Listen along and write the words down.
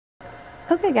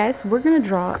Okay guys, we're going to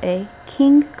draw a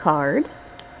king card.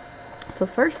 So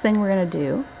first thing we're going to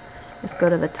do is go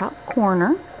to the top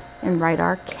corner and write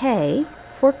our K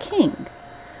for king.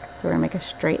 So we're going to make a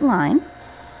straight line.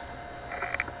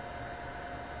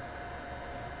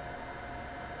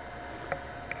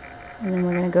 And then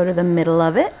we're going to go to the middle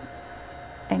of it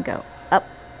and go up.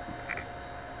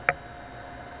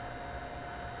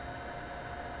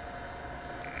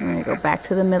 We're going to go back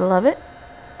to the middle of it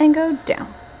and go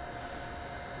down.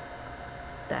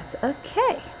 That's a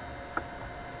K.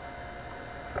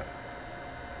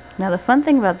 Now the fun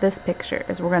thing about this picture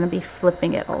is we're going to be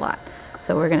flipping it a lot.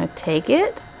 So we're going to take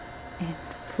it and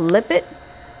flip it.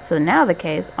 So now the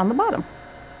K is on the bottom.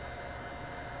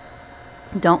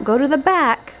 Don't go to the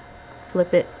back.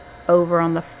 Flip it over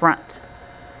on the front.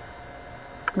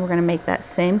 And we're going to make that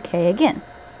same K again.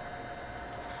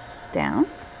 Down.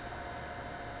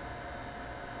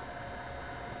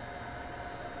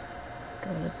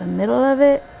 Go to the middle of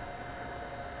it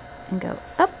and go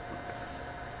up.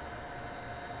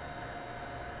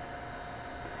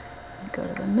 And go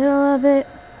to the middle of it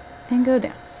and go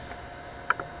down.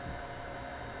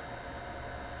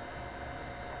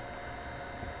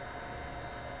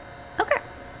 Okay,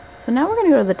 so now we're going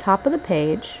to go to the top of the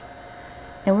page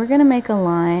and we're going to make a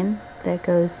line that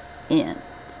goes in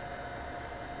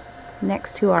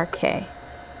next to our K.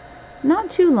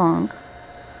 Not too long.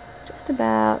 Just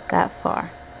about that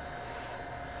far.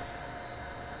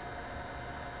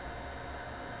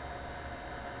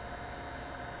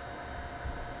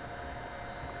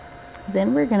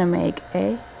 Then we're going to make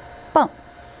a bump.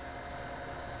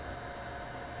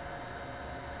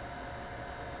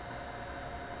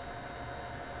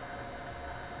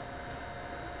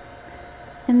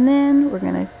 And then we're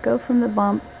going to go from the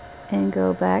bump and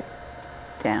go back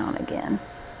down again.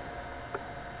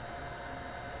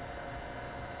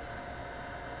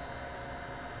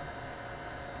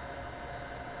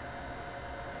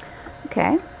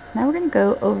 Okay, now we're going to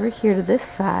go over here to this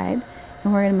side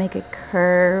and we're going to make a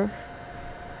curve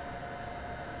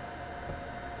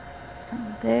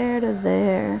from there to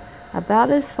there, about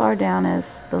as far down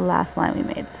as the last line we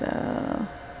made. So,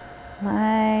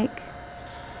 like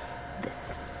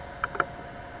this.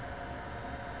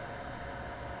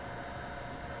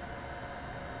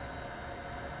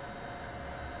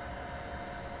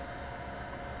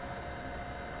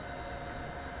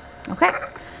 Okay,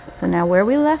 so now where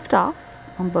we left off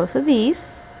on both of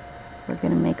these, we're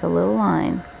going to make a little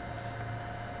line.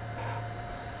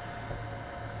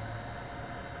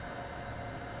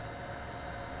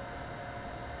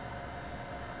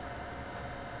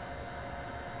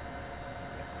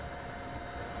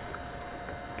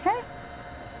 Okay,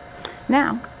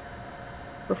 now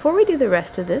before we do the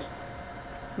rest of this,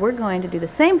 we're going to do the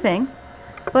same thing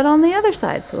but on the other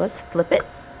side. So let's flip it.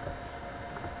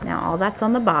 Now all that's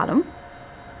on the bottom.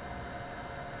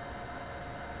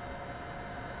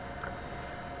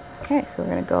 Okay, so we're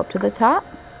going to go up to the top,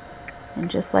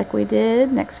 and just like we did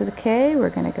next to the K, we're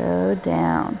going to go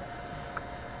down.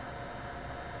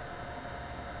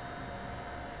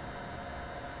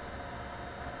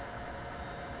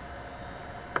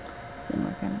 Then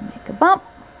we're going to make a bump.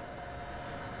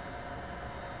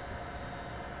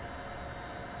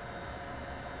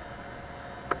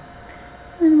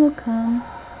 And we'll come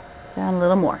down a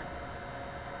little more.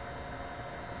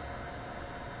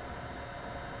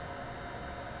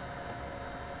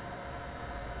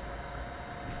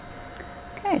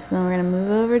 Okay, so then we're going to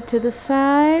move over to the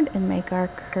side and make our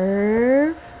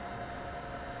curve.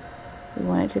 We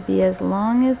want it to be as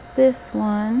long as this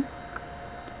one.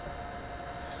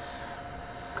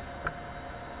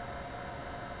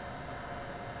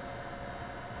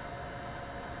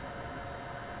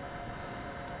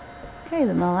 Okay,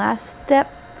 then the last step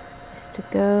is to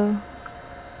go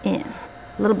in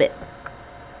a little bit.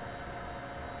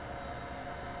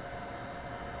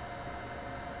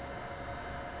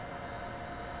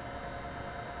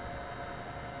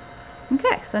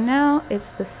 Okay, so now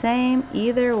it's the same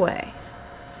either way,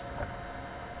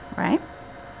 right?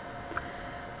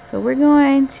 So we're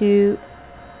going to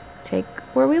take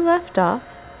where we left off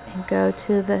and go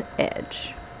to the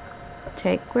edge.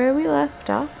 Take where we left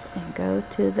off and go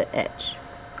to the edge.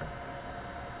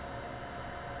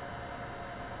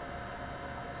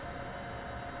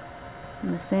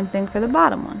 And the same thing for the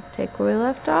bottom one. Take where we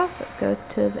left off, go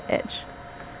to the edge.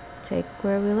 Take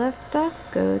where we left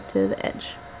off, go to the edge.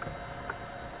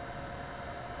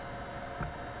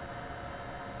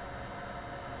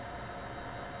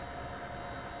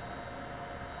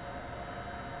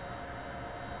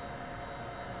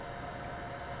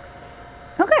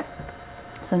 Okay,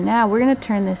 so now we're going to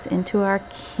turn this into our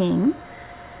king.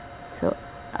 So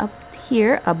up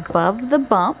here above the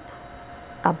bump,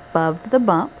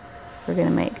 we're going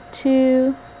to make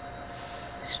 2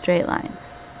 straight lines.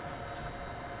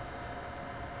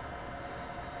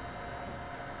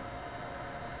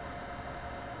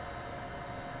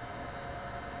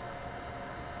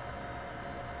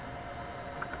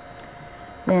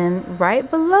 Then right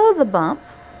below the bump,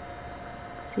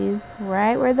 see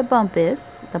right where the bump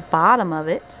is, the bottom of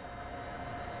it,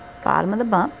 bottom of the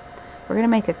bump, we're going to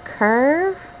make a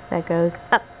curve that goes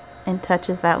up and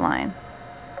touches that line.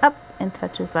 Up and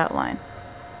touches that line.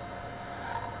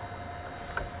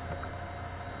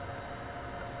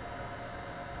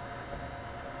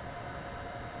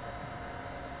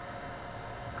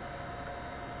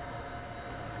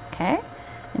 Okay,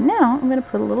 and now I'm going to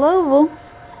put a little oval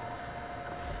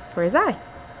for his eye.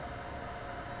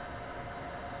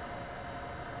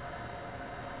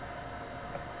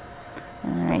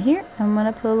 And right here, I'm going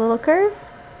to put a little curve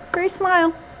for his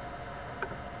smile.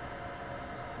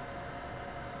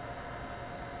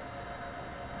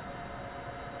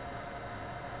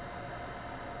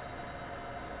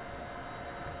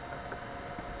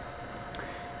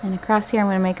 And across here, I'm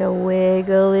going to make a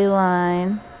wiggly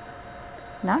line.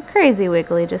 Not crazy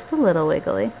wiggly, just a little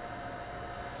wiggly.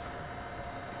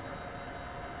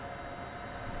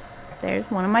 There's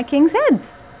one of my king's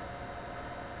heads.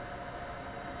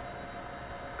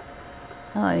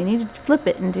 Oh, you need to flip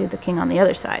it and do the king on the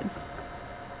other side.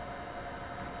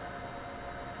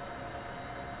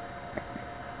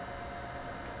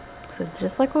 So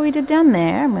just like what we did down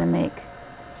there, I'm going to make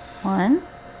 1,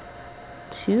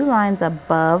 2 lines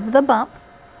above the bump.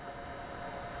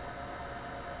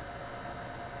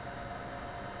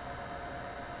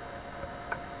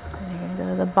 And you're going to go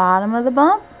to the bottom of the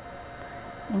bump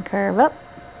and curve up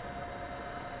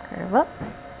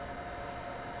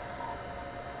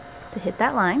to hit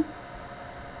that line.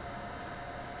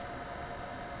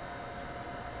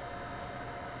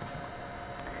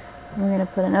 And we're going to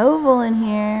put an oval in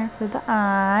here for the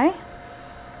eye.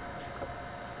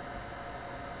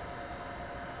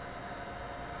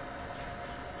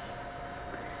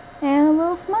 And a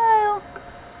little smile.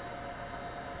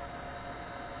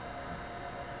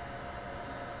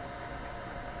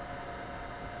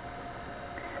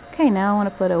 Okay, now I want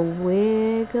to put a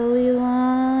wiggly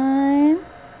line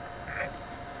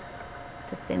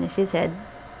to finish his head.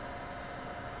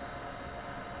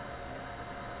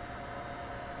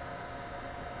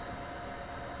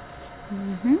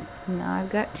 Now I've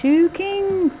got 2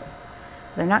 kings.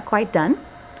 They're not quite done.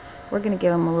 We're going to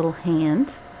give them a little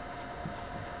hand.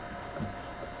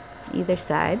 Either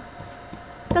side.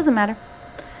 Doesn't matter.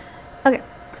 Okay,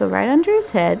 so right under his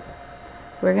head,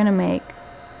 we're going to make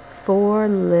 4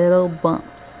 little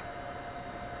bumps.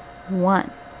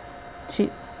 1, 2,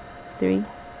 3,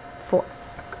 4.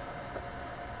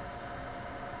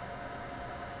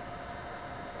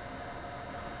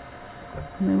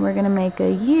 And then we're going to make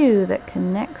a U that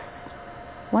connects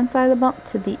one side of the bump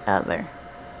to the other.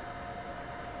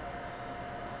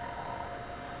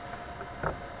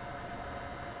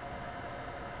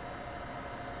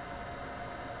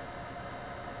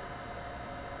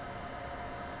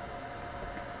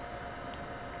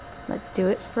 Let's do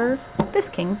it for this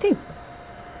king too.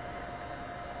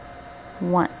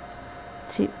 1,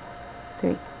 2,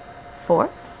 3, 4.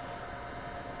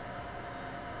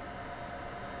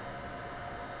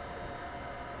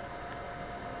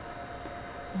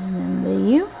 And then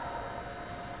the U.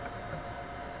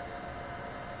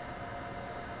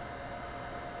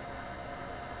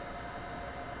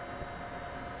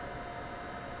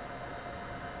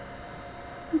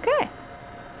 Okay.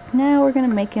 Now we're going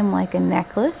to make him like a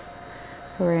necklace.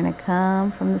 So we're going to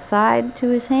come from the side to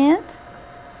his hand,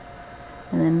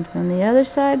 and then from the other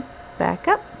side back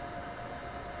up.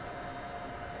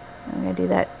 And we're going to do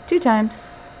that 2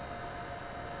 times.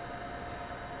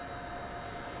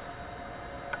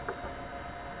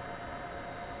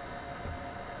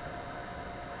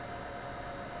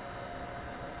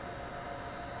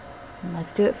 And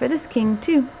let's do it for this king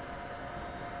too.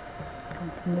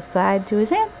 Come from the side to his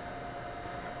hand,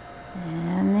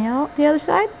 and the other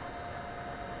side.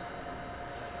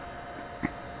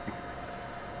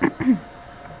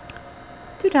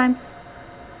 2 times.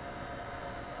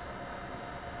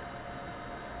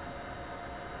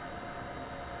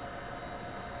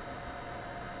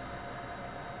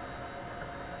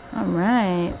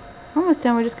 Alright, almost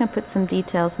done. We're just going to put some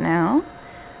details now.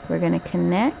 We're going to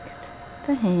connect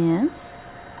the hands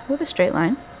with a straight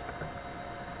line.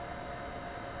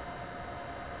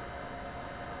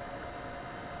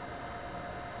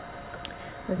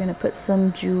 We're going to put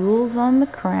some jewels on the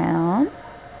crown.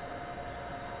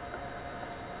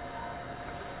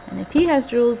 And if he has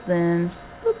jewels, then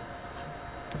whoop,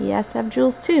 he has to have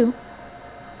jewels too.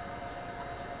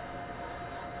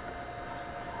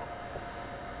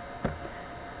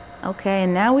 Okay,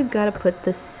 and now we've got to put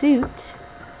the suit.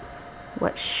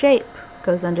 What shape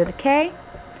goes under the K?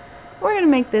 We're going to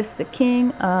make this the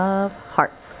King of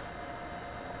Hearts.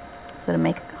 So to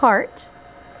make a heart,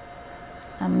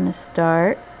 I'm going to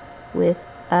start with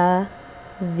a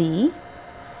V.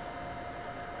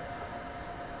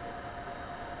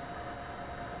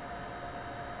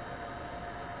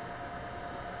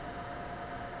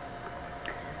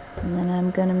 And then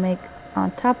I'm going to make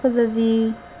on top of the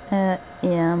V a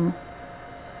M.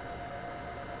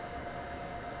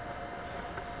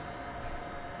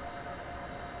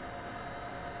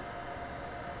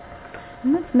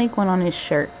 And let's make one on his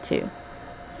shirt too.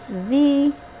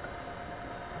 V.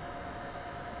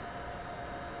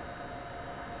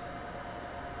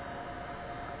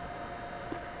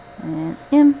 And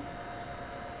M.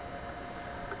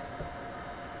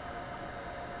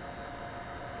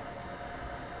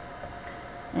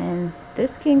 And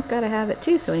this king's got to have it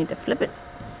too, so we need to flip it.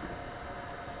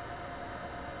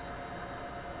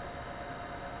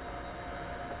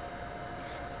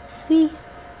 V.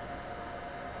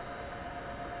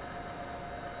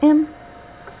 M.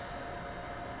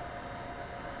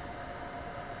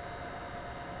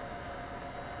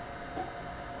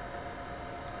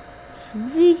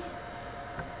 V.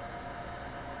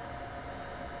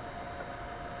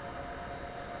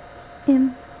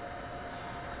 M.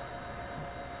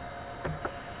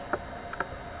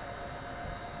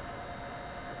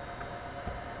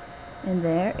 And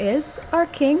there is our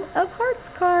King of Hearts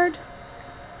card.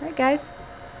 Alright guys,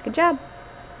 good job.